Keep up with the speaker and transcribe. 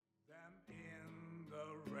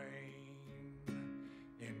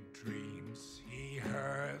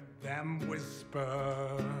him whisper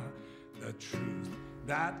the truth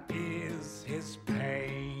that is his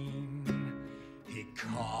pain. He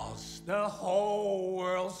caused the whole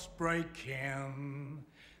world's breaking.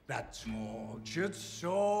 That tortured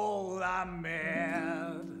soul I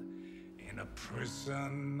met in a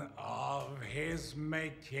prison of his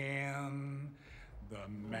making. The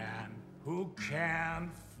man who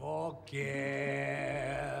can't forget.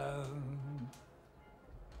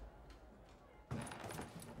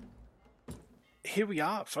 Here we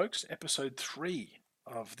are, folks. Episode 3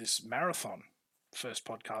 of this marathon. First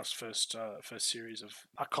podcast, first series of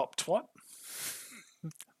A Cop Twat.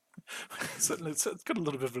 It's got a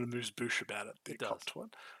little bit of an amuse-bouche about it. The Cop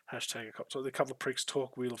Twat. Hashtag A Cop Twat. The Couple of Pricks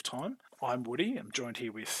Talk Wheel of Time. I'm Woody. I'm joined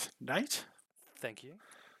here with Nate. Thank you.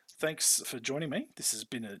 Thanks for joining me. This has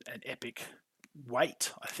been an epic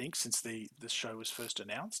wait, I think, since the show was first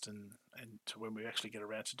announced and to when we actually get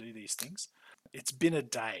around to do these things. It's been a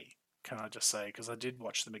day, can I just say, because I did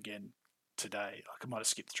watch them again today. I might have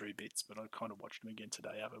skipped through bits, but I kind of watched them again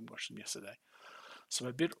today. I haven't watched them yesterday. So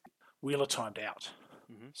I'm a bit wheeler timed out,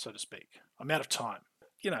 so to speak. I'm out of time.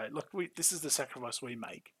 You know, look, this is the sacrifice we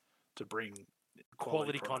make to bring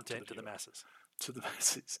quality content to the masses. To the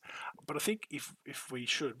masses. But I think if we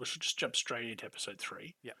should just jump straight into episode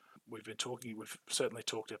 3. Yeah. We've certainly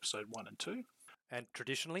talked episode 1 and 2. And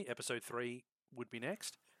traditionally, episode 3 would be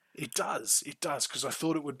next. It does, because I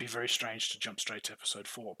thought it would be very strange to jump straight to episode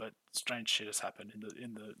 4, but strange shit has happened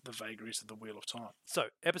in the vagaries of the Wheel of Time. So,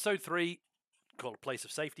 episode 3, called Place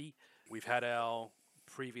of Safety. We've had our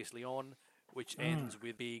previously on, which ends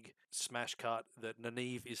with big smash cut that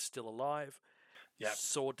Nynaeve is still alive. Yep.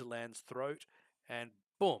 Sword to Lan's throat, and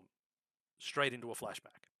boom, straight into a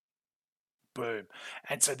flashback. Boom.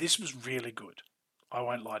 And so this was really good. I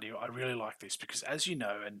won't lie to you. I really like this because, as you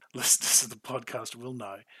know, and listeners of the podcast will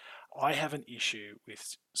know, I have an issue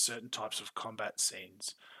with certain types of combat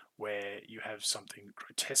scenes where you have something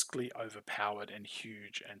grotesquely overpowered and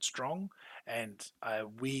huge and strong, and a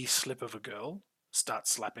wee slip of a girl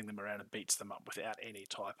starts slapping them around and beats them up without any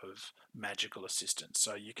type of magical assistance.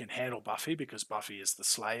 So you can handle Buffy because Buffy is the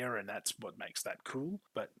Slayer and that's what makes that cool.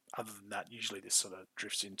 But other than that, usually this sort of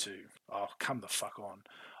drifts into, oh, come the fuck on.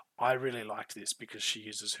 I really liked this because she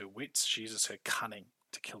uses her wits, she uses her cunning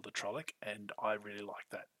to kill the Trolloc, and I really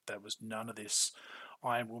liked that. There was none of this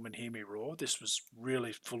Iron Woman hear me roar. This was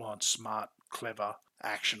really full-on smart, clever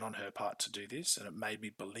action on her part to do this, and it made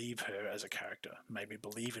me believe her as a character, made me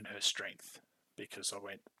believe in her strength, because I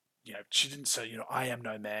went, she didn't say, I am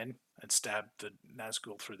no man, and stab the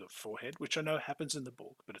Nazgul through the forehead, which I know happens in the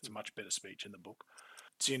book, but it's a much better speech in the book.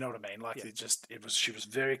 Do you know what I mean? Like, yeah. She was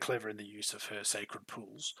very clever in the use of her sacred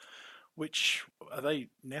pools, which, are they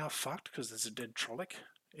now fucked because there's a dead Trolloc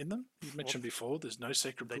in them? You mentioned before, there's no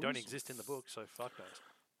sacred pools. They don't exist in the book, so fuck knows.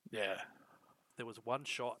 Yeah. There was one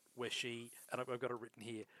shot where she, and I've got it written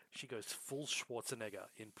here, she goes full Schwarzenegger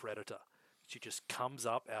in Predator. She just comes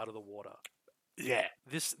up out of the water. Yeah.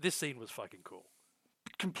 This scene was fucking cool.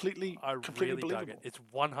 Completely really dug it. It's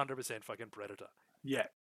 100% fucking Predator. Yeah.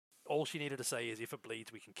 All she needed to say is, if it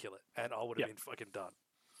bleeds, we can kill it. And I would have been fucking done.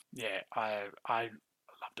 Yeah, I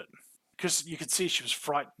loved it. Because you could see she was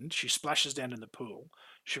frightened. She splashes down in the pool.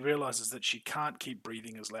 She realizes that she can't keep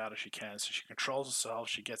breathing as loud as she can. So she controls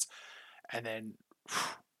herself. And then,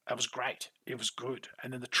 that was great. It was good.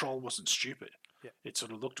 And then the troll wasn't stupid. Yeah. It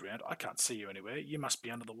sort of looked around. I can't see you anywhere. You must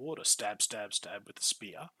be under the water. Stab, stab, stab with the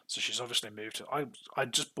spear. So she's obviously moved to... I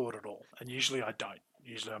just bought it all. And usually I don't.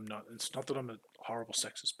 Usually I'm not. It's not that I'm a horrible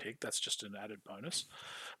sexist pig. That's just an added bonus.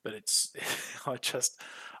 But it just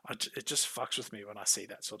fucks with me when I see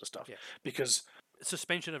that sort of stuff. Yeah. Because...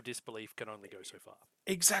 suspension of disbelief can only go so far.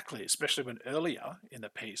 Exactly. Especially when earlier in the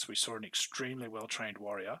piece we saw an extremely well-trained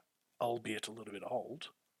warrior, albeit a little bit old,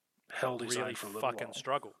 held his own for a little while. Fucking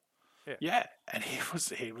struggle. Yeah, and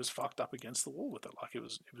he was fucked up against the wall with it. Like it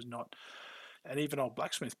was not. And even old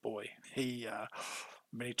blacksmith boy, he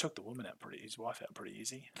took the woman out his wife out pretty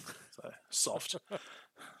easy. So soft.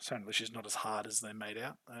 Certainly she's not as hard as they made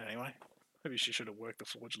out. Anyway, maybe she should have worked the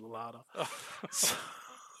forge a little harder. Is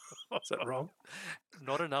that wrong?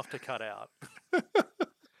 Not enough to cut out.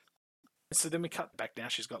 So then we cut back down.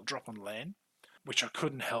 She's got Drop on Land, which I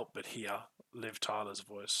couldn't help but hear Liv Tyler's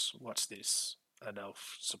voice. What's this? An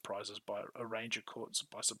elf surprises by a ranger caught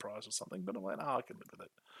by surprise or something. But I went, I can live with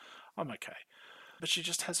it. I'm okay. But she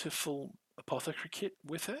just has her full apothecary kit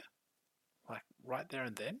with her, like right there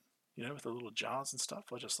and then, with the little jars and stuff.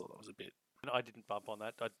 I just thought that was a bit. I didn't bump on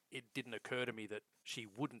that. It didn't occur to me that she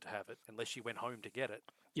wouldn't have it unless she went home to get it.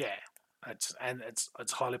 Yeah, it's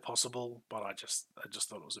highly possible, but I just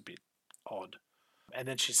thought it was a bit odd. And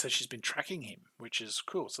then she says she's been tracking him, which is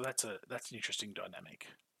cool. So that's an interesting dynamic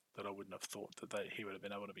that I wouldn't have thought that he would have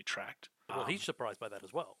been able to be tracked. Well, he's surprised by that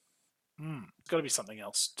as well. There's got to be something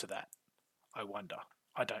else to that. I wonder.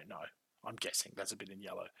 I don't know. I'm guessing that's a bit in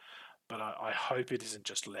yellow. But I hope it isn't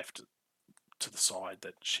just left to the side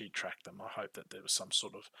that she tracked them. I hope that there was some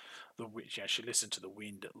sort of she listened to the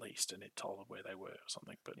wind at least, and it told her where they were or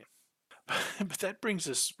something. But but that brings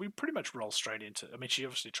us. We pretty much roll straight into. I mean, she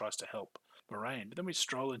obviously tries to help Moraine, but then we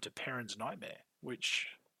stroll into Perrin's nightmare, which,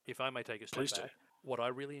 if I may take a step back, what I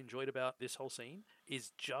really enjoyed about this whole scene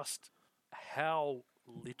is just how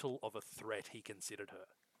little of a threat he considered her.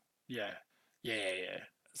 Yeah.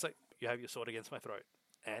 It's like, you have your sword against my throat,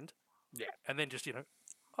 and then just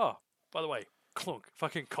oh, by the way, clunk,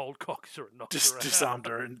 fucking cold cocks her and knocks her out. Disarmed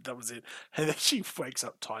her, and that was it. And then she wakes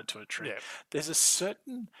up tied to a tree. Yeah. There's a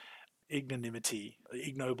certain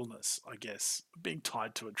ignobleness, I guess, being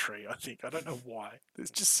tied to a tree. I think, I don't know why.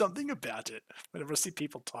 There's just something about it. Whenever I see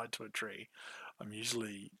people tied to a tree, I'm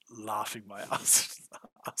usually laughing my ass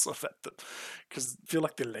off at them because I feel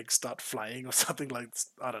like their legs start flaying or something. Like,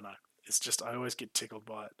 I don't know. It's just, I always get tickled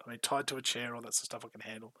by it. I mean, tied to a chair, all that sort of stuff I can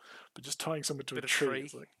handle, but just tying someone to a tree,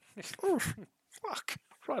 it's like, oh, fuck,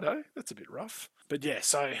 righto, that's a bit rough. But yeah,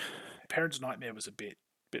 so Perrin's nightmare was a bit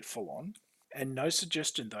full on. And no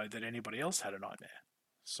suggestion, though, that anybody else had a nightmare.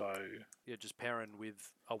 So... yeah, just Perrin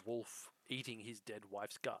with a wolf eating his dead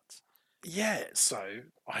wife's guts. Yeah, so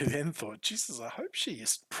I then thought, Jesus, I hope she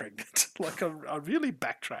is pregnant. Like, I really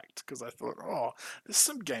backtracked because I thought, oh, there's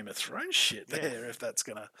some Game of Thrones shit there if that's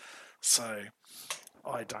going to... So,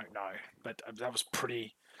 I don't know. But that was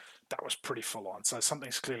pretty full on. So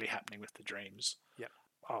something's clearly happening with the dreams. Yeah.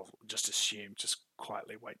 I'll just assume, just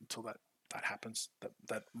quietly wait until that happens,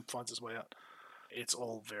 that finds its way out. It's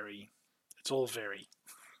all very,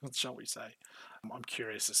 shall we say? I'm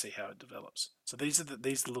curious to see how it develops. So these are the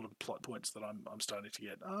little plot points that I'm starting to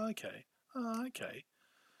get. Oh, okay,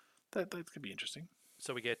 that could be interesting.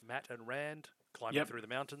 So we get Mat and Rand climbing through the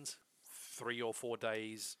mountains, 3 or 4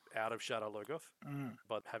 days out of Shadar Logoth,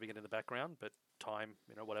 but having it in the background, but time,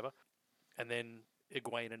 whatever. And then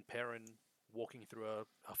Egwene and Perrin walking through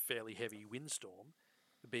a fairly heavy windstorm,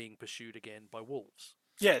 being pursued again by wolves.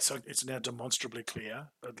 Yeah, so it's now demonstrably clear,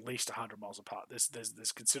 at least 100 miles apart.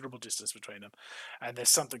 There's considerable distance between them, and there's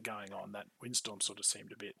something going on. That windstorm sort of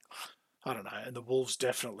seemed a bit, I don't know, and the wolves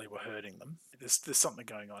definitely were hurting them. There's something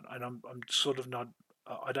going on, and I'm sort of not.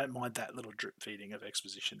 I don't mind that little drip feeding of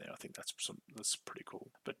exposition there. I think that's pretty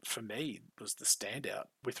cool. But for me, was the standout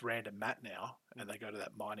with Rand and Mat now, and they go to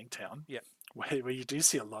that mining town. Yeah. Where you do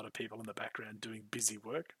see a lot of people in the background doing busy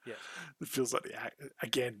work. Yeah. It feels like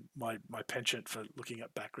again my penchant for looking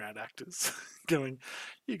at background actors, going,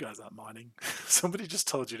 you guys aren't mining. Somebody just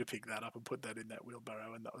told you to pick that up and put that in that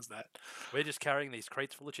wheelbarrow, and that was that. We're just carrying these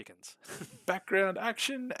crates full of chickens. Background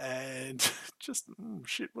action and just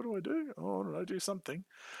shit. What do I do? Oh, I do something.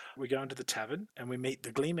 We go into the tavern and we meet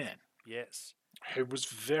the Glee Man. Yes. Who was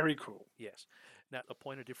very cool. Yes. Now, a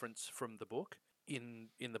point of difference from the book. In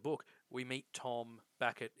the book, we meet Tom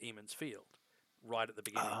back at Eamon's Field, right at the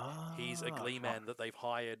beginning. He's a Glee Man that they've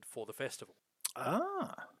hired for the festival.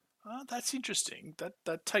 That's interesting.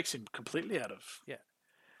 That takes him completely out of... Yeah.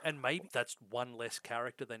 And maybe that's one less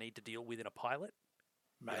character they need to deal with in a pilot.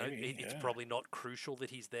 Maybe, it's probably not crucial that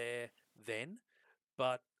he's there then,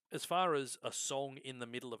 but as far as a song in the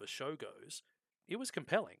middle of a show goes, it was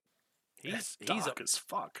compelling. He's dark as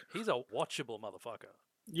fuck. He's a watchable motherfucker.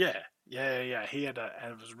 Yeah. He had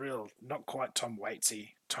and it was real, not quite Tom Waitsy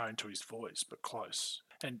tone to his voice, but close.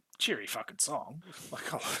 And cheery fucking song.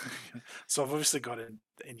 So I've obviously got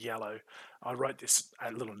in yellow. I wrote this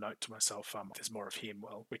a little note to myself. There's more of him.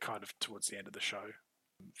 Well, we kind of towards the end of the show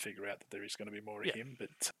figure out that there is going to be more of him,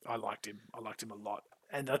 but I liked him. I liked him a lot.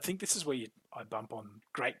 And I think this is where I bump on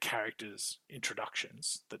great characters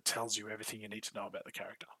introductions that tells you everything you need to know about the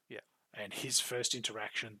character. Yeah. And his first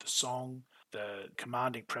interaction, the song, the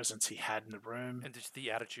commanding presence he had in the room. And just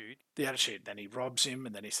the attitude. The attitude. Then he robs him,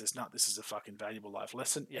 and then he says, no, this is a fucking valuable life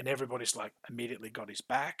lesson. Yeah. And everybody's like, immediately got his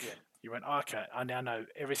back. Yeah. You went, okay, I now know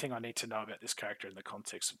everything I need to know about this character in the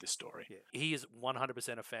context of this story. Yeah. He is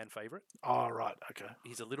 100% a fan favourite. Oh, right, okay.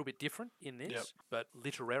 He's a little bit different in this, but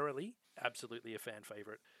literarily, absolutely a fan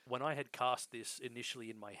favourite. When I had cast this initially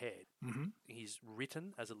in my head, he's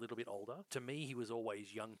written as a little bit older. To me, he was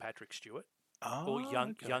always young Patrick Stewart. Or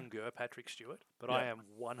younger Patrick Stewart. But I am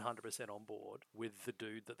 100% on board with the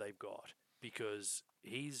dude that they've got because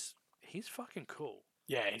he's fucking cool.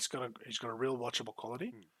 Yeah, he's got a real watchable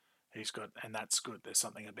quality. And that's good. There's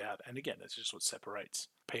something about, and again, that's just what separates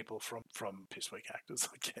people from piss weak actors,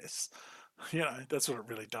 I guess. That's what it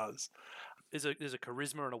really does. there's a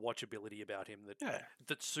charisma and a watchability about him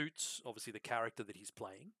that suits obviously the character that he's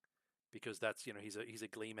playing, because that's, he's a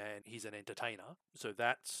glee man, he's an entertainer, so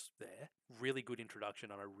that's there. Really good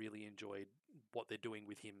introduction, and I really enjoyed what they're doing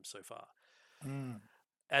with him so far.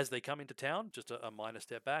 As they come into town, just a minor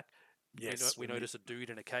step back, we notice a dude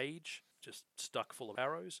in a cage just stuck full of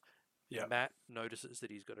arrows. Matt notices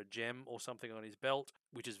that he's got a gem or something on his belt,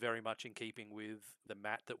 which is very much in keeping with the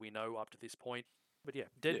Matt that we know up to this point. But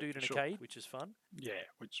dead dude in a cage, which is fun. Yeah,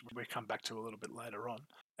 which we come back to a little bit later on.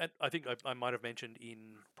 And I think I might have mentioned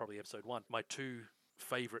in probably episode 1, my 2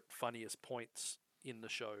 favourite, funniest points in the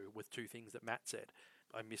show with 2 things that Matt said.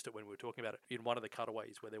 I missed it when we were talking about it. In one of the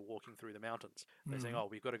cutaways where they're walking through the mountains, they're saying,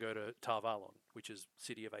 we've got to go to Tar Valon, which is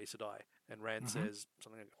city of Aes Sedai. And Rand says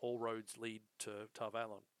something like, all roads lead to Tar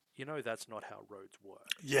Valon. That's not how roads work.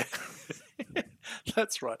 Yeah,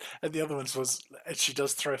 that's right. And the other one was, and she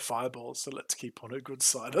does throw fireballs, so let's keep on her good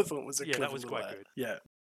side. I thought it was a clever that was quite good. Yeah.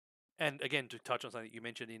 And again, to touch on something that you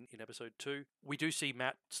mentioned in episode 2, we do see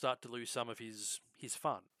Matt start to lose some of his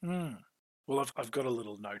fun. Well, I've got a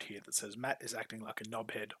little note here that says, Matt is acting like a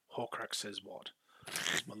knobhead. Horcrux says what?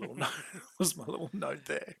 Was my little note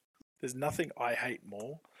there. There's nothing I hate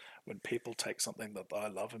more when people take something that I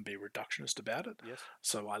love and be reductionist about it. Yes.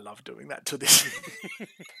 So I love doing that to this.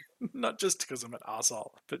 Not just because I'm an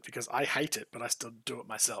arsehole, but because I hate it, but I still do it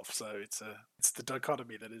myself. So it's the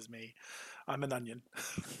dichotomy that is me. I'm an onion.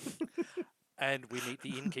 And we meet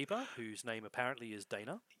the innkeeper, whose name apparently is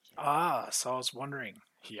Dana. So I was wondering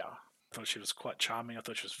here. I thought she was quite charming. I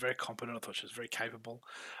thought she was very competent. I thought she was very capable.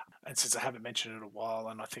 And since I haven't mentioned it in a while,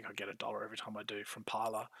 and I think I get $1 every time I do from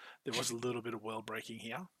Parler, there was a little bit of world breaking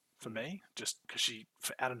here for me, just because she,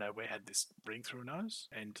 out of nowhere, had this ring through her nose.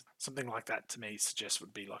 And something like that, to me, suggests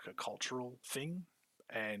would be like a cultural thing.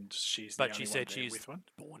 And she's the only one there with one.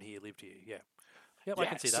 Born here, lived here. Yeah. Yep, I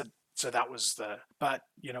can see that. So that was but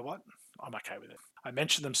you know what? I'm okay with it. I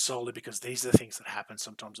mention them solely because these are the things that happen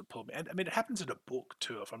sometimes that pull me. And I mean, it happens in a book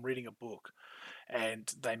too. If I'm reading a book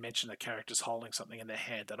and they mention the characters holding something in their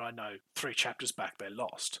hand that I know 3 chapters back they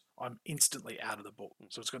lost, I'm instantly out of the book.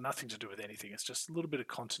 So it's got nothing to do with anything. It's just a little bit of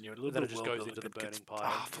continuity, a little bit of world building. Then it just goes into the burning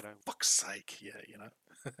pile. For fuck's sake. Yeah,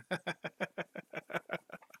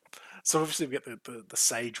 So obviously we get the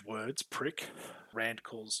sage words, prick. Rand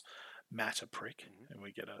calls Matt a prick, and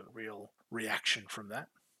we get a real reaction from that,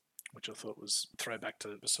 which I thought was a throwback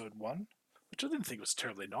to episode 1, which I didn't think was a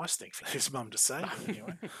terribly nice thing for his mum to say, but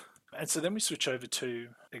anyway. And so then we switch over to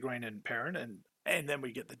Egwene and Perrin, and then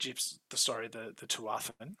we get the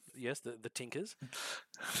Tuathan. Yes, the Tinkers.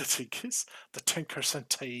 The Tinkers. The Tinkers and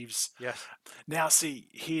Thieves. Yes. Now, see,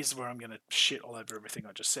 here's where I'm going to shit all over everything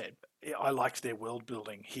I just said. I liked their world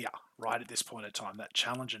building here, right at this point in time. That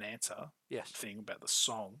challenge and answer thing about the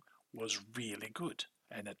song was really good.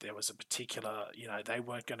 And that there was a particular, they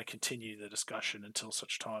weren't going to continue the discussion until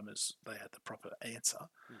such time as they had the proper answer.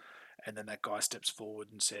 And then that guy steps forward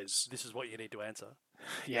and says, this is what you need to answer.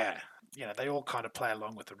 Yeah. They all kind of play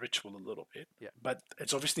along with the ritual a little bit. Yeah. But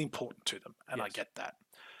it's obviously important to them. And I get that.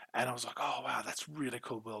 And I was like, oh, wow, that's really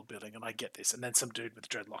cool world building. And I get this. And then some dude with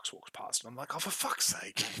dreadlocks walks past. And I'm like, oh, for fuck's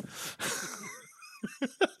sake.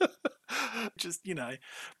 Just,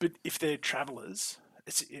 but if they're travelers...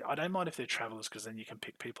 I don't mind if they're travellers because then you can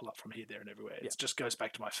pick people up from here, there and everywhere. It just goes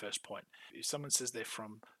back to my first point. If someone says they're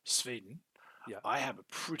from Sweden, I have a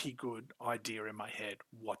pretty good idea in my head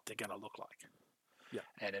what they're going to look like. Yeah.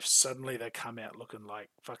 And if suddenly they come out looking like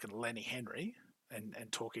fucking Lenny Henry and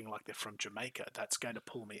talking like they're from Jamaica, that's going to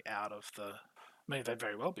pull me out of the... I mean, they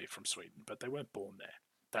very well be from Sweden, but they weren't born there.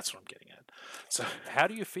 That's what I'm getting at. So, how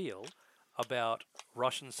do you feel about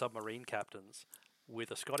Russian submarine captains with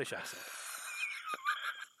a Scottish accent?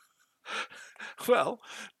 Well,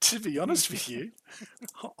 to be honest with you,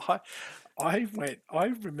 I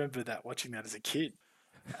remember that watching that as a kid,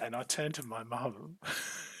 and I turned to my mum,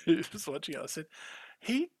 who was watching it. I said,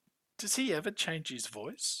 does he ever change his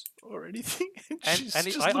voice or anything? And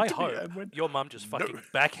I hope your mum just fucking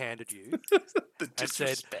backhanded you and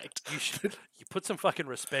said, you put some fucking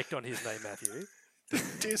respect on his name, Matthew.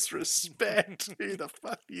 Disrespect. Who the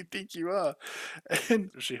fuck do you think you are? And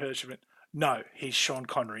she went, no, he's Sean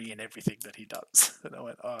Connery in everything that he does. And I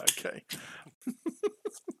went, oh, okay.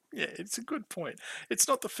 Yeah, it's a good point. It's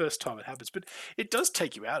not the first time it happens, but it does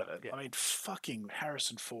take you out of it. Yeah. I mean, fucking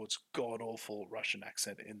Harrison Ford's god-awful Russian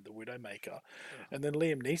accent in The Widowmaker. Yeah. And then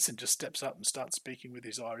Liam Neeson just steps up and starts speaking with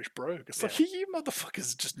his Irish brogue. It's like, you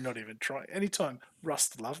motherfuckers just not even trying. Anytime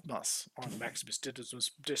Rust Lovemus on Maximus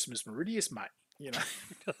Decimus Meridius, mate,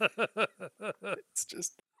 It's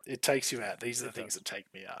just... It takes you out. These are the It things does. that take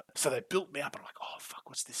me out. So they built me up, and I'm like, oh, fuck,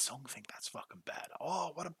 what's this song thing? That's fucking bad.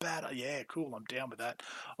 Oh, what a bad, yeah, cool, I'm down with that.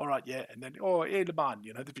 All right, yeah. And then, oh, Edelman,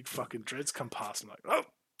 the big fucking dreads come past. I'm like, oh,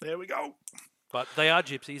 there we go. But they are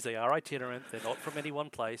gypsies. They are itinerant. They're not from any one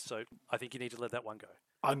place. So I think you need to let that one go.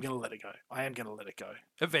 I'm going to let it go. I am going to let it go.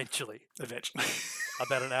 Eventually.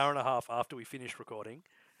 About an hour and a half after we finish recording,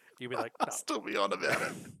 you'll be like, no. I'll still be on about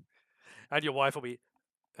it. And your wife will be,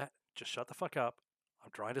 just shut the fuck up.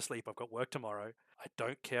 I'm trying to sleep. I've got work tomorrow. I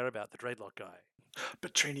don't care about the dreadlock guy.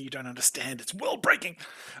 But Trina, you don't understand. It's world breaking.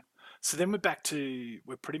 So then we're back to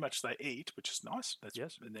where pretty much they eat, which is nice.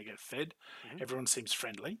 Yes. And they get fed. Mhm. Everyone seems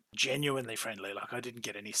friendly, genuinely friendly. Like I didn't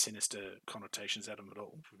get any sinister connotations out of them at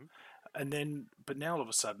all. Mhm. And then, but now all of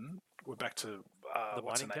a sudden, we're back to The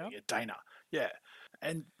what's her mining name? town? Dana. Yeah.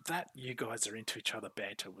 And that you guys are into each other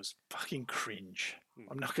banter was fucking cringe.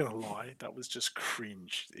 I'm not going to lie. That was just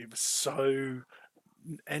cringe. It was so.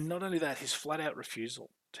 And not only that, his flat out refusal.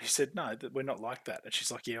 He said, no, that we're not like that. And she's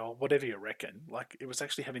like, yeah, well, whatever you reckon. Like, it was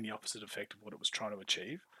actually having the opposite effect of what it was trying to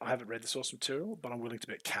achieve. I haven't read the source material, but I'm willing to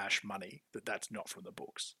bet cash money that that's not from the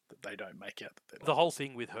books, that they don't make out that they're The like whole this.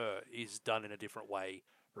 thing with her is done in a different way.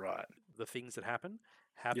 Right. The things that happen,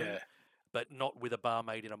 Yeah. but not with a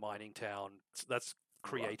barmaid in a mining town. That's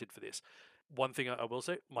created for this. One thing I will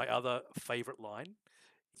say, my other favorite line.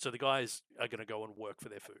 So the guys are going to go and work for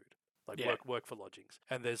their food, like Yeah. work for lodgings.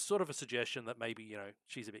 And there's sort of a suggestion that maybe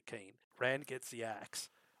she's a bit keen. Rand gets the axe,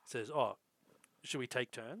 says, "Oh, should we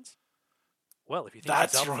take turns?" Well, if you think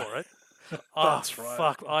That's she's up right. for it, oh That's right.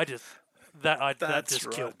 fuck! that That's just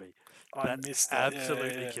right. killed me. I That missed that.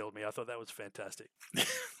 absolutely Yeah. killed me. I thought that was fantastic.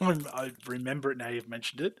 I remember it now you've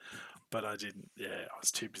mentioned it, but I didn't. Yeah, I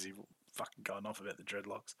was too busy fucking going off about the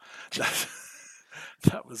dreadlocks.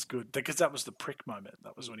 That was good because that was the prick moment.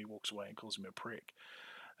 That was when he walks away and calls him a prick.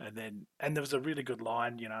 And there was a really good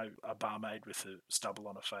line, a barmaid with a stubble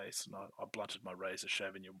on her face, and I blunted my razor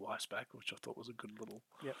shaving your wife's back, which I thought was a good little.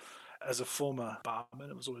 Yep. As a former barman,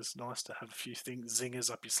 it was always nice to have a few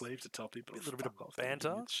zingers up your sleeve to tell people A to little bit of fuck off.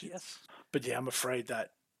 banter. Yes. But yeah, I'm afraid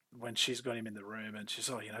that when she's got him in the room and she's,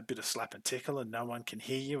 a bit of slap and tickle and no one can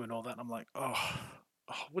hear you and all that, and I'm like, oh,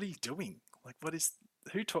 what are you doing? Like,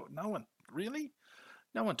 who talk? No one, really?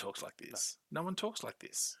 No one talks like this. No one talks like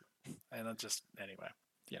this. And anyway,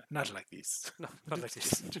 yeah, not like this. No, not like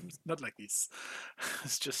this. Not like this.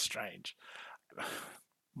 It's just strange.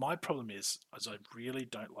 My problem is I really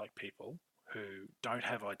don't like people who don't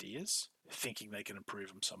have ideas thinking they can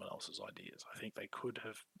improve on someone else's ideas. I think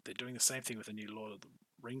they're doing the same thing with the new Lord of the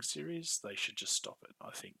Rings series. They should just stop it.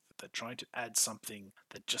 I think they're trying to add something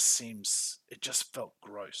that it just felt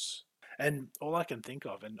gross. And all I can think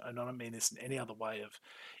of, and I don't mean this in any other way,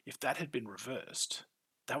 if that had been reversed,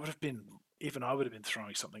 that would have been, even I would have been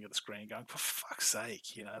throwing something at the screen going, for fuck's sake,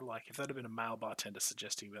 like if that had been a male bartender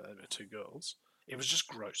suggesting that there were two girls, it was just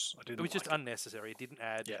gross. I didn't It was just like unnecessary. It didn't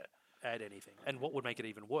add Yeah. add anything. And what would make it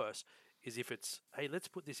even worse is if it's, hey, let's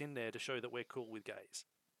put this in there to show that we're cool with gays.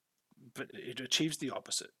 But it achieves the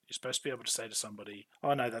opposite. You're supposed to be able to say to somebody,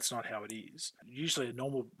 oh, no, that's not how it is. Usually a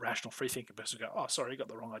normal, rational, free-thinking person would go, oh, sorry, you got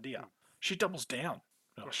the wrong idea. She doubles down.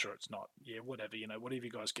 Oh, sure, it's not. Yeah, whatever, whatever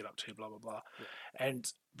you guys get up to, blah, blah, blah. Yeah.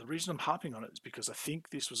 And the reason I'm harping on it is because I think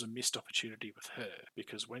this was a missed opportunity with her,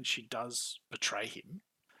 because when she does betray him,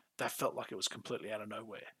 that felt like it was completely out of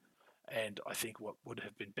nowhere. And I think what would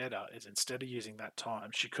have been better is instead of using that time,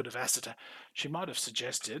 she could have asked her, she might have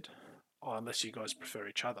suggested, oh, unless you guys prefer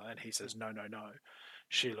each other. And he says, no.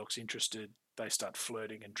 She looks interested. They start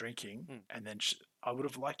flirting and drinking. And then I would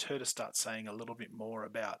have liked her to start saying a little bit more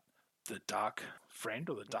about the dark friend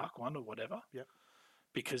or the dark one or whatever. Yeah.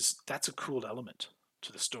 Because that's a cool element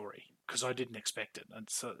to the story. Because I didn't expect it. And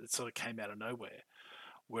so it sort of came out of nowhere.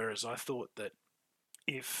 Whereas I thought that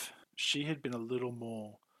if she had been a little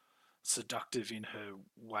more seductive in her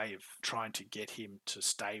way of trying to get him to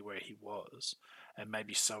stay where he was, and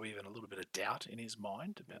maybe sow even a little bit of doubt in his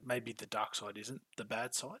mind about maybe the dark side isn't the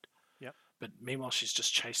bad side. Yep. But meanwhile,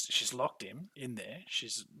 she's locked him in there.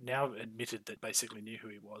 She's now admitted that basically knew who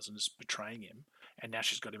he was and is betraying him, and now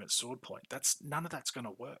she's got him at sword point. None of that's going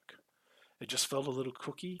to work. It just felt a little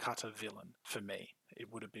cookie cutter villain for me.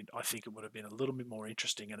 I think it would have been a little bit more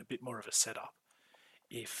interesting and a bit more of a setup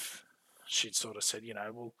if she'd sort of said,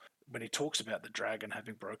 well, when he talks about the dragon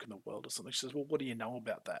having broken the world or something, she says, well, what do you know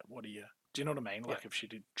about that? Do you know what I mean? Like if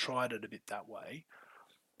she'd tried it a bit that way,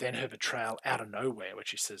 then her betrayal out of nowhere, when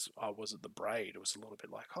she says, oh, was it the braid? It was a little bit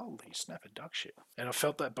like, holy snap and duck shit. And I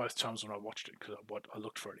felt that both times when I watched it, because I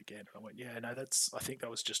looked for it again. And I went, yeah, no, I think that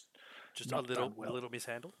was just a not done well. little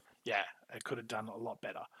mishandled. Yeah, it could have done a lot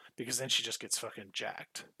better because then she just gets fucking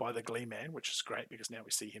jacked by the Glee Man, which is great because now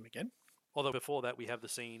we see him again. Although before that, we have the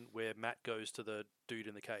scene where Matt goes to the dude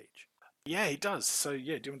in the cage. Yeah, he does. So,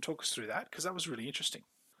 yeah, do you want to talk us through that? Because that was really interesting.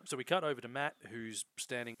 So we cut over to Matt, who's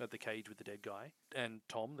standing at the cage with the dead guy, and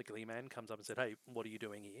Tom, the Glee Man, comes up and said, "Hey, what are you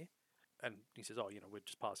doing here?" And he says, "Oh, we're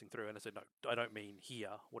just passing through." And I said, "No, I don't mean here.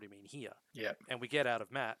 What do you mean here?" Yeah. And we get out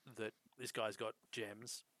of Matt that this guy's got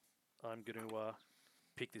gems. I'm going to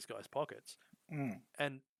pick this guy's pockets.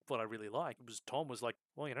 And what I really liked was Tom was like,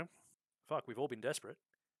 "Well, fuck, we've all been desperate.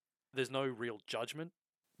 There's no real judgment.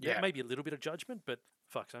 Yeah. Maybe a little bit of judgment, but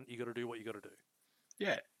fuck, son, you got to do what you got to do."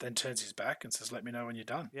 Yeah. Then turns his back and says, "Let me know when you're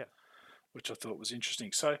done." Yeah. Which I thought was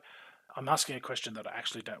interesting. So I'm asking a question that I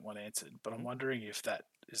actually don't want answered, but I'm wondering if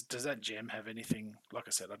does that gem have anything? Like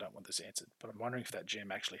I said, I don't want this answered, but I'm wondering if that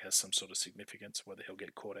gem actually has some sort of significance, whether he'll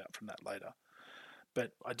get caught out from that later.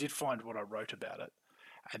 But I did find what I wrote about it,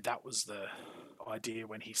 and that was the idea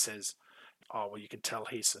when he says, "Oh, well, you can tell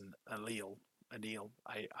he's an allele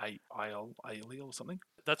or something."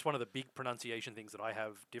 That's one of the big pronunciation things that I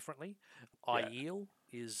have differently. Yeah. Aiel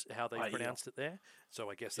is how they've Aiel. pronounced it there.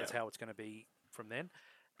 So I guess that's Yeah. how it's going to be from then.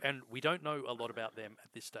 And we don't know a lot about them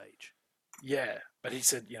at this stage. Yeah, but he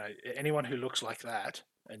said, anyone who looks like that,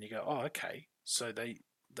 and you go, "Oh, okay." So they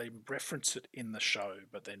reference it in the show,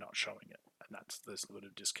 but they're not showing it, and there's a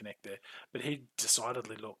little disconnect there. But he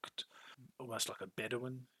decidedly looked almost like a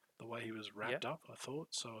Bedouin the way he was wrapped up. I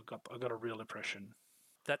thought so. I got a real impression.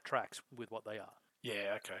 That tracks with what they are.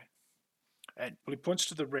 Yeah, okay. And he points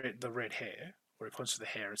to the red hair, or he points to the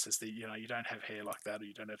hair and says that you don't have hair like that, or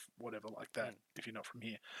you don't have whatever like that if you're not from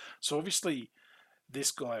here. So obviously,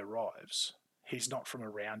 this guy arrives. He's not from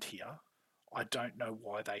around here. I don't know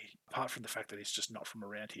why apart from the fact that he's just not from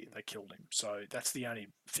around here, they killed him. So that's the only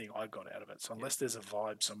thing I got out of it. So unless there's a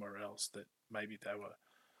vibe somewhere else that maybe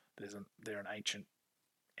they're an ancient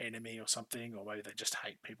enemy or something, or maybe they just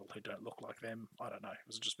hate people who don't look like them. I don't know. It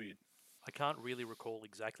was just weird. I can't really recall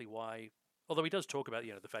exactly why. Although he does talk about,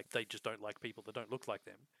 the fact they just don't like people that don't look like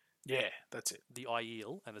them. Yeah, that's it. The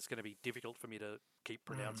Aiel, and it's going to be difficult for me to keep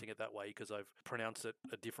pronouncing it that way because I've pronounced it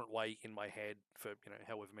a different way in my head for,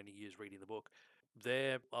 however many years reading the book.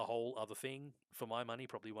 They're a whole other thing, for my money,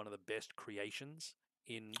 probably one of the best creations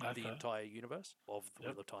in the entire universe of the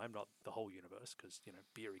Wheel of Time, not the whole universe because,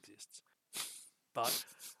 beer exists. But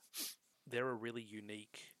they're a really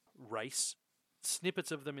unique race.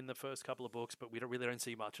 Snippets of them in the first couple of books, but we don't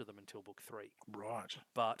see much of them until book 3. Right.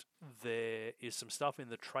 But there is some stuff in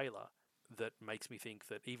the trailer that makes me think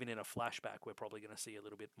that even in a flashback, we're probably going to see a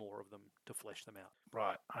little bit more of them to flesh them out.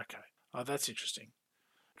 Right. Okay. Oh, that's interesting.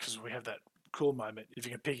 Because we have that cool moment. If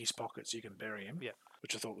you can pick his pockets, you can bury him. Yeah.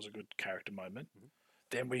 Which I thought was a good character moment. Mm-hmm.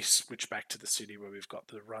 Then we switch back to the city where we've got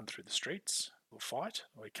the run through the streets. We'll fight.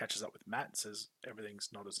 Or he catches up with Matt and says everything's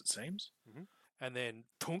not as it seems. Mm-hmm. And then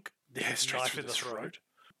tunk, straight through the throat.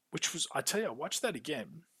 Which was, I tell you, I watched that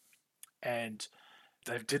again, and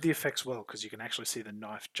they did the effects well because you can actually see the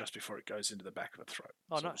knife just before it goes into the back of the throat.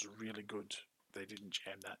 Oh, so nice. It was really good. They didn't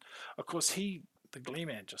jam that. Of course, the Glee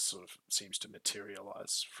Man just sort of seems to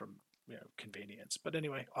materialize from convenience. But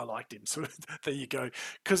anyway, I liked him, so there you go.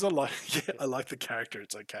 Because I like the character.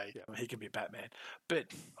 It's okay. Yeah. He can be Batman. But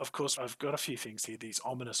of course, I've got a few things here. These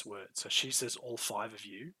ominous words. So she says, "All 5 of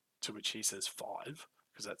you," to which he says 5,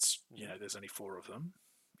 because that's there's only 4 of them.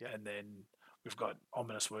 Yeah. And then we've got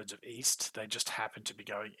ominous words of east. They just happen to be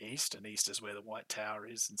going east, and east is where the White Tower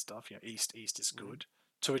is and stuff. East is good.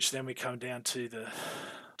 To which then we come down to the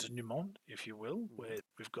denouement, if you will, where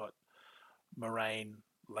we've got Moraine,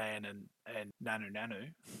 Lan, and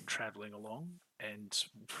Nanu travelling along. And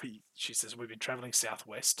she says, "We've been travelling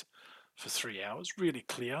southwest for 3 hours." Really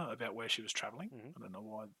clear about where she was travelling. I don't know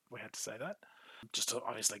why we had to say that. Just to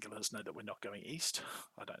obviously let us know that we're not going east.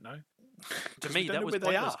 I don't know. To me, that was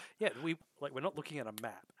pointless. Yeah, we're not looking at a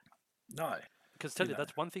map. No. Because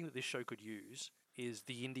that's one thing that this show could use is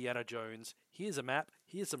the Indiana Jones. Here's a map.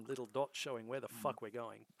 Here's some little dots showing where the fuck we're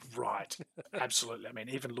going. Right. Absolutely. I mean,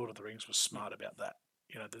 even Lord of the Rings was smart about that.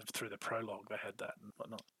 Through the prologue, they had that and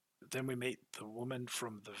whatnot. Then we meet the woman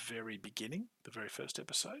from the very beginning, the very first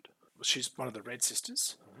episode. She's one of the Red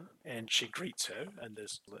Sisters, and she greets her, and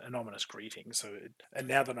there's an ominous greeting. And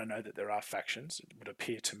now that I know that there are factions, it would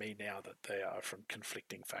appear to me now that they are from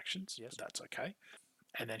conflicting factions. Yes. But that's okay.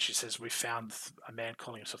 And then she says, "We found a man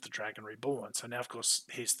calling himself the Dragon Reborn." So now, of course,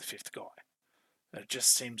 he's the 5th guy. And it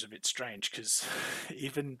just seems a bit strange because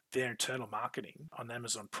even their internal marketing on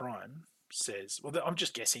Amazon Prime says, well, I'm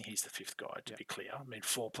just guessing he's the fifth guy, to be clear. I mean,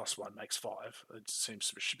 4 + 1 makes 5. It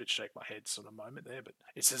seems a bit shake my head sort of moment there, but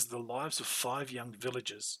it says the lives of 5 young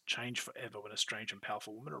villagers change forever when a strange and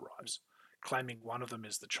powerful woman arrives, claiming one of them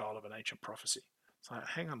is the child of an ancient prophecy. So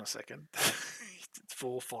hang on a second.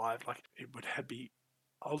 4, 5, like it would be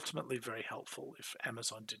ultimately very helpful if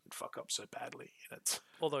Amazon didn't fuck up so badly in its...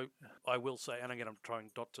 Although I will say, and again I'm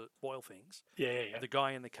trying not to spoil things, Yeah. the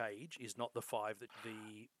guy in the cage is not the 5 that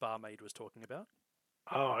the barmaid was talking about.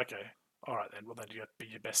 Oh, okay. All right then. Well, then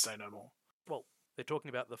you best say no more. Well, they're talking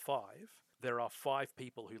about the 5. There are 5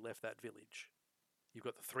 people who left that village. You've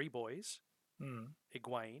got the 3 boys,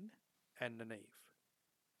 Egwene, and Nynaeve.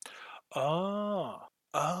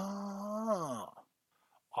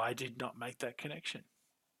 I did not make that connection.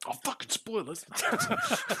 Oh, fucking spoilers.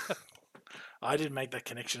 I didn't make that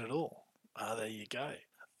connection at all. There you go.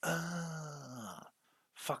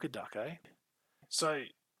 Fuck a duck, eh? So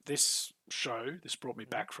this brought me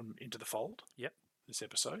back from Into the Fold. Yep. This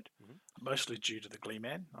episode. Mostly due to the Glee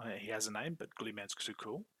Man. He has a name, but Glee Man's too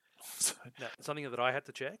cool. So. Now, something that I had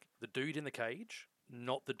to check, the dude in the cage,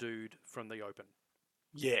 not the dude from the Open.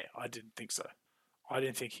 Yeah, I didn't think so. I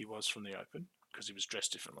didn't think he was from the Open because he was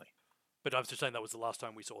dressed differently. But I was just saying that was the last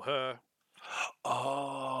time we saw her.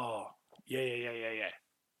 Oh, yeah.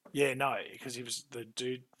 Yeah, no, because he was the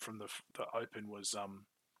dude from the Open was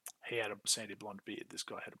he had a sandy blonde beard. This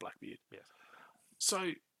guy had a black beard. Yes.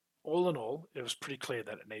 So all in all, it was pretty clear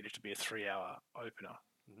that it needed to be a 3-hour opener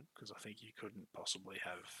because I think you couldn't possibly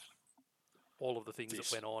have all of the things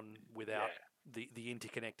that went on without the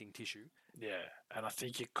interconnecting tissue. Yeah, and I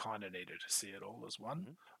think you kind of needed to see it all as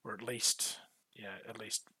one, or at least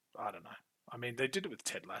I don't know. I mean, they did it with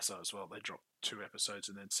Ted Lasso as well. They dropped 2 episodes,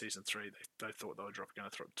 and then season 3, they thought they were going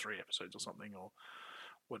to drop 3 episodes or something, or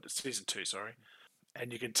season 2, sorry.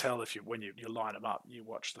 And you can tell when you line them up, you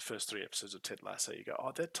watch the first 3 episodes of Ted Lasso, you go,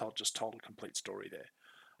 oh, they just told a complete story there.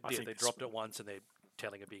 I think they dropped it once, and they're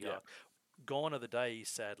telling a big arc. Gone are the days,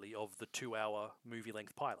 sadly, of the 2-hour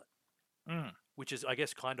movie-length pilot, which is, I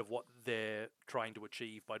guess, kind of what they're trying to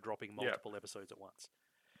achieve by dropping multiple episodes at once.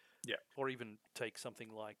 Yeah. Or even take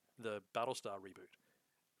something like the Battlestar reboot.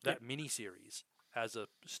 That mini-series as a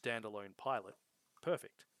standalone pilot,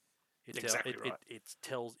 perfect. Exactly right.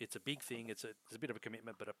 It's a big thing, it's a bit of a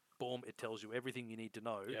commitment, but boom, it tells you everything you need to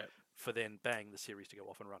know for then, bang, the series to go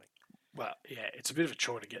off and running. Well, yeah, it's a bit of a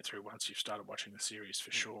chore to get through once you've started watching the series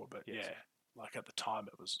for sure, but like at the time,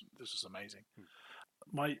 this was amazing.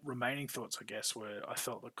 My remaining thoughts, I guess, were I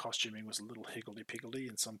felt the costuming was a little higgledy-piggledy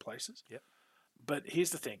in some places. Yep. But here's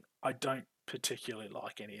the thing. I don't particularly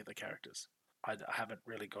like any of the characters. I haven't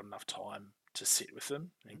really got enough time to sit with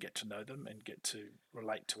them and get to know them and get to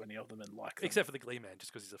relate to any of them and like them. Except for the Glee Man,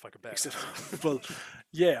 just because he's a fucking bad. Well,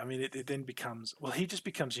 yeah, I mean, it then becomes... Well, he just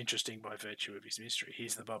becomes interesting by virtue of his mystery.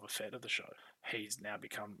 He's the Boba Fett of the show. He's now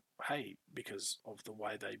become, because of the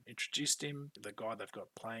way they introduced him, the guy they've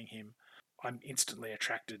got playing him, I'm instantly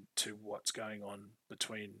attracted to what's going on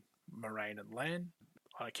between Moraine and Lan.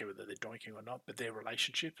 I don't care whether they're doinking or not, but their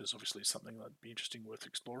relationship is obviously something that'd be interesting, worth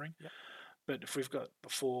exploring. Yep. But if we've got the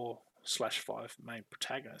 4/5 main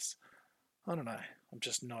protagonists, I don't know. I'm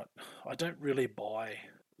just not... I don't really buy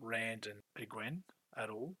Rand and Egwene at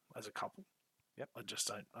all as a couple. Yep. I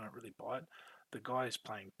don't really buy it. The guy who's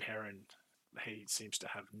playing Perrin, he seems to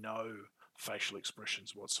have no facial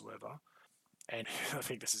expressions whatsoever. And I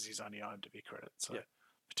think this is his only IMDb credit. So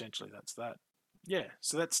potentially that's that. Yeah,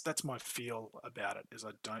 so that's my feel about it, is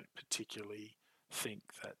I don't particularly think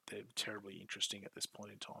that they're terribly interesting at this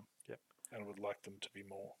point in time. Yep. And I would like them to be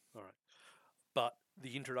more. All right. But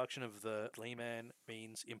the introduction of the Glee Man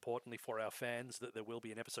means, importantly for our fans, that there will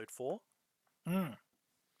be an episode 4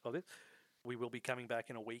 of it. We will be coming back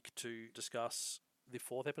in a week to discuss the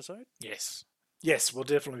 4th episode. Yes. Yes, we'll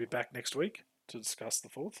definitely be back next week to discuss the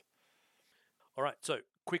 4th. All right, so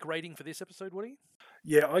quick rating for this episode, Woody?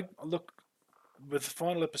 Yeah, I look, with the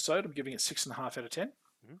final episode, I'm giving it 6.5 out of 10.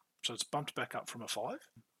 So it's bumped back up from a 5.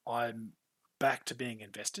 I'm back to being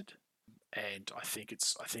invested, and I think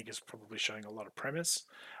it's probably showing a lot of premise.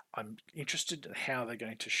 I'm interested in how they're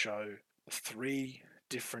going to show 3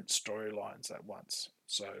 different storylines at once.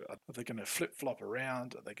 So are they going to flip-flop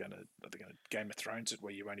around? Are they going to Game of Thrones it,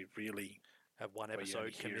 where you only really have one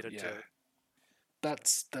episode committed to?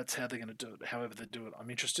 That's how they're going to do it. However they do it,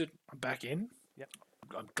 I'm interested. I'm back in. Yep.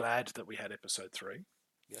 I'm glad that we had episode 3.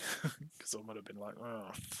 Yeah. Because I might have been like,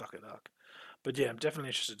 oh, fuck it up. But yeah, I'm definitely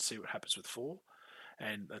interested to see what happens with 4.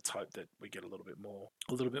 And let's hope that we get a little bit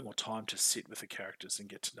more time to sit with the characters and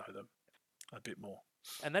get to know them a bit more.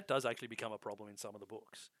 And that does actually become a problem in some of the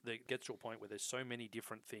books. It gets to a point where there's so many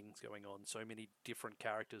different things going on, so many different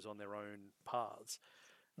characters on their own paths,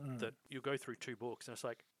 that you go through 2 books and it's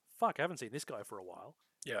like, fuck, I haven't seen this guy for a while.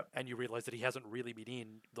 Yeah. And you realise that he hasn't really been in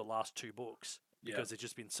the last 2 books because there's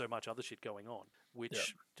just been so much other shit going on,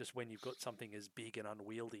 which just when you've got something as big and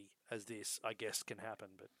unwieldy as this, I guess can happen.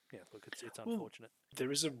 But yeah, look, it's unfortunate.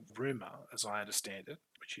 There is a rumour, as I understand it,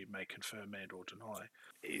 which you may confirm and or deny,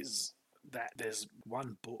 is that there's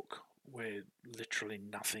one book where literally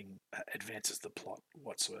nothing advances the plot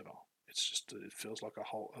whatsoever. It's just, it feels like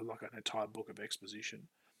like an entire book of exposition.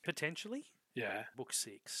 Potentially. Yeah. Book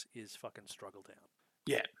 6 is fucking Struggle Down.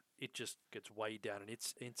 Yeah. It just gets way down, and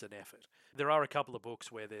it's an effort. There are a couple of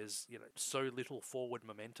books where there's so little forward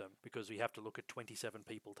momentum because we have to look at 27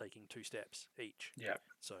 people taking 2 steps each. Yeah.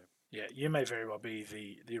 So yeah, you may very well be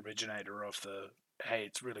the originator of the, hey,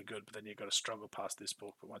 it's really good, but then you've got to struggle past this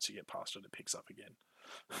book, but once you get past it, it picks up again.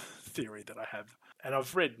 Theory that I have. And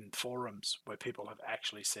I've read in forums where people have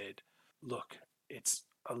actually said, look, it's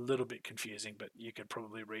a little bit confusing, but you could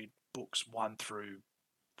probably read books 1 through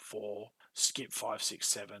 4, skip 5, 6,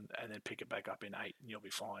 7, and then pick it back up in 8, and you'll be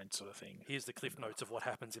fine, sort of thing. Here's the cliff notes of what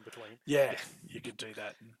happens in between. Yeah, you could do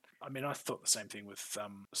that. And, I mean, I thought the same thing with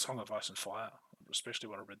Song of Ice and Fire, especially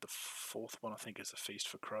when I read the 4th one, I think, is A Feast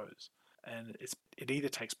for Crows. And it either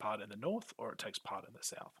takes part in the north or it takes part in the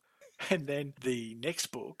south. And then the next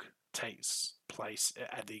book takes place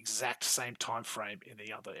at the exact same time frame in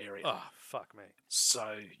the other area. Oh, fuck me.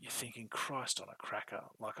 So you're thinking, Christ on a cracker.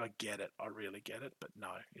 Like, I get it. I really get it. But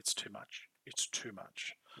no, it's too much. It's too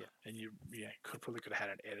much. Yeah. And you could have had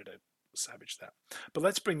an editor savage that. But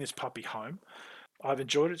let's bring this puppy home. I've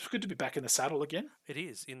enjoyed it. It's good to be back in the saddle again. It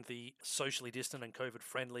is, in the socially distant and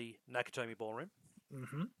COVID-friendly Nakatomi Ballroom.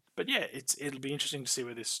 Mm-hmm. But yeah, it'll be interesting to see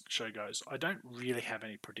where this show goes. I don't really have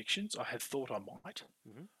any predictions. I had thought I might.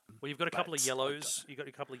 Mm-hmm. Well, you've got a couple of yellows. You've got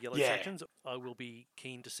a couple of yellow sections. I will be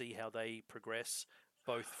keen to see how they progress,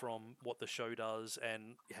 both from what the show does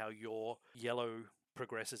and how your yellow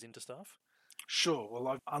progresses into stuff. Sure.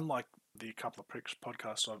 Well, unlike the couple of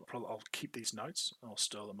podcasts, I'll keep these notes. I'll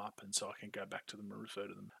stir them up, and so I can go back to them and refer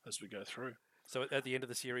to them as we go through. So at the end of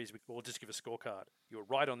the series, we'll just give a scorecard. You were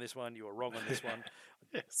right on this one. You were wrong on this one.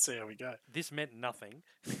 Yeah, see how we go. This meant nothing.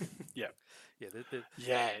 Yeah.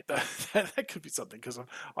 Yeah. That could be something, because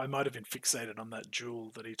I might have been fixated on that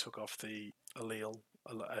jewel that he took off the allele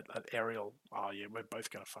at Ariel. Oh, yeah, we're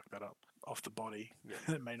both going to fuck that up off the body.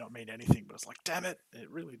 Yeah. It may not mean anything, but it's like, damn it, it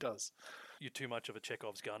really does. You're too much of a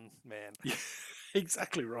Chekhov's gun, man. Yeah,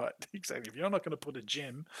 exactly right. Exactly. If you're not going to put a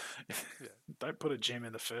gem, don't put a gem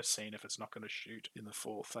in the first scene if it's not going to shoot in the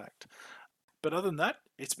 4th act. But other than that,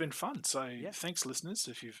 it's been fun. So thanks, listeners.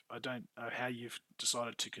 I don't know how you've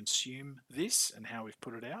decided to consume this and how we've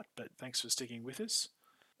put it out, but thanks for sticking with us.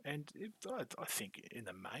 And I think in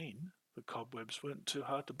the main, the cobwebs weren't too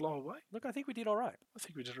hard to blow away. Look, I think we did all right. I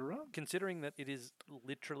think we did all right. Considering that it has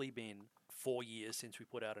literally been 4 years since we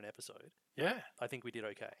put out an episode. Yeah. I think we did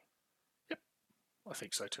okay. Yep. I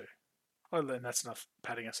think so too. Well, then that's enough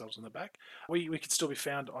patting ourselves on the back. We can still be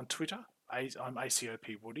found on Twitter. I'm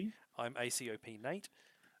ACOP Woody. I'm ACOP Nate.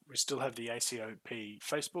 We still have the ACOP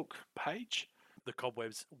Facebook page. The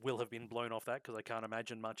cobwebs will have been blown off that because I can't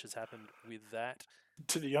imagine much has happened with that.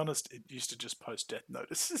 To be honest, it used to just post death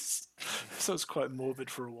notices. So it's quite morbid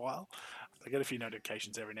for a while. I get a few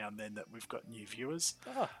notifications every now and then that we've got new viewers.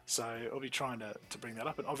 So I'll be trying to bring that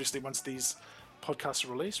up. And obviously once these podcasts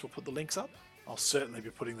are released, we'll put the links up. I'll certainly be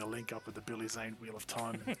putting the link up with the Billy Zane Wheel of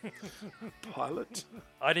Time pilot.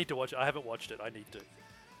 I need to watch it. I haven't watched it. I need to.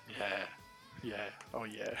 Yeah. Oh,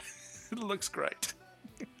 yeah. It looks great.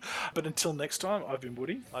 But until next time, I've been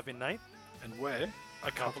Woody. I've been Nate. And we're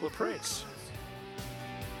a couple of pricks.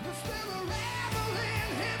 There's still a rebel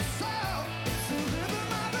in his soul.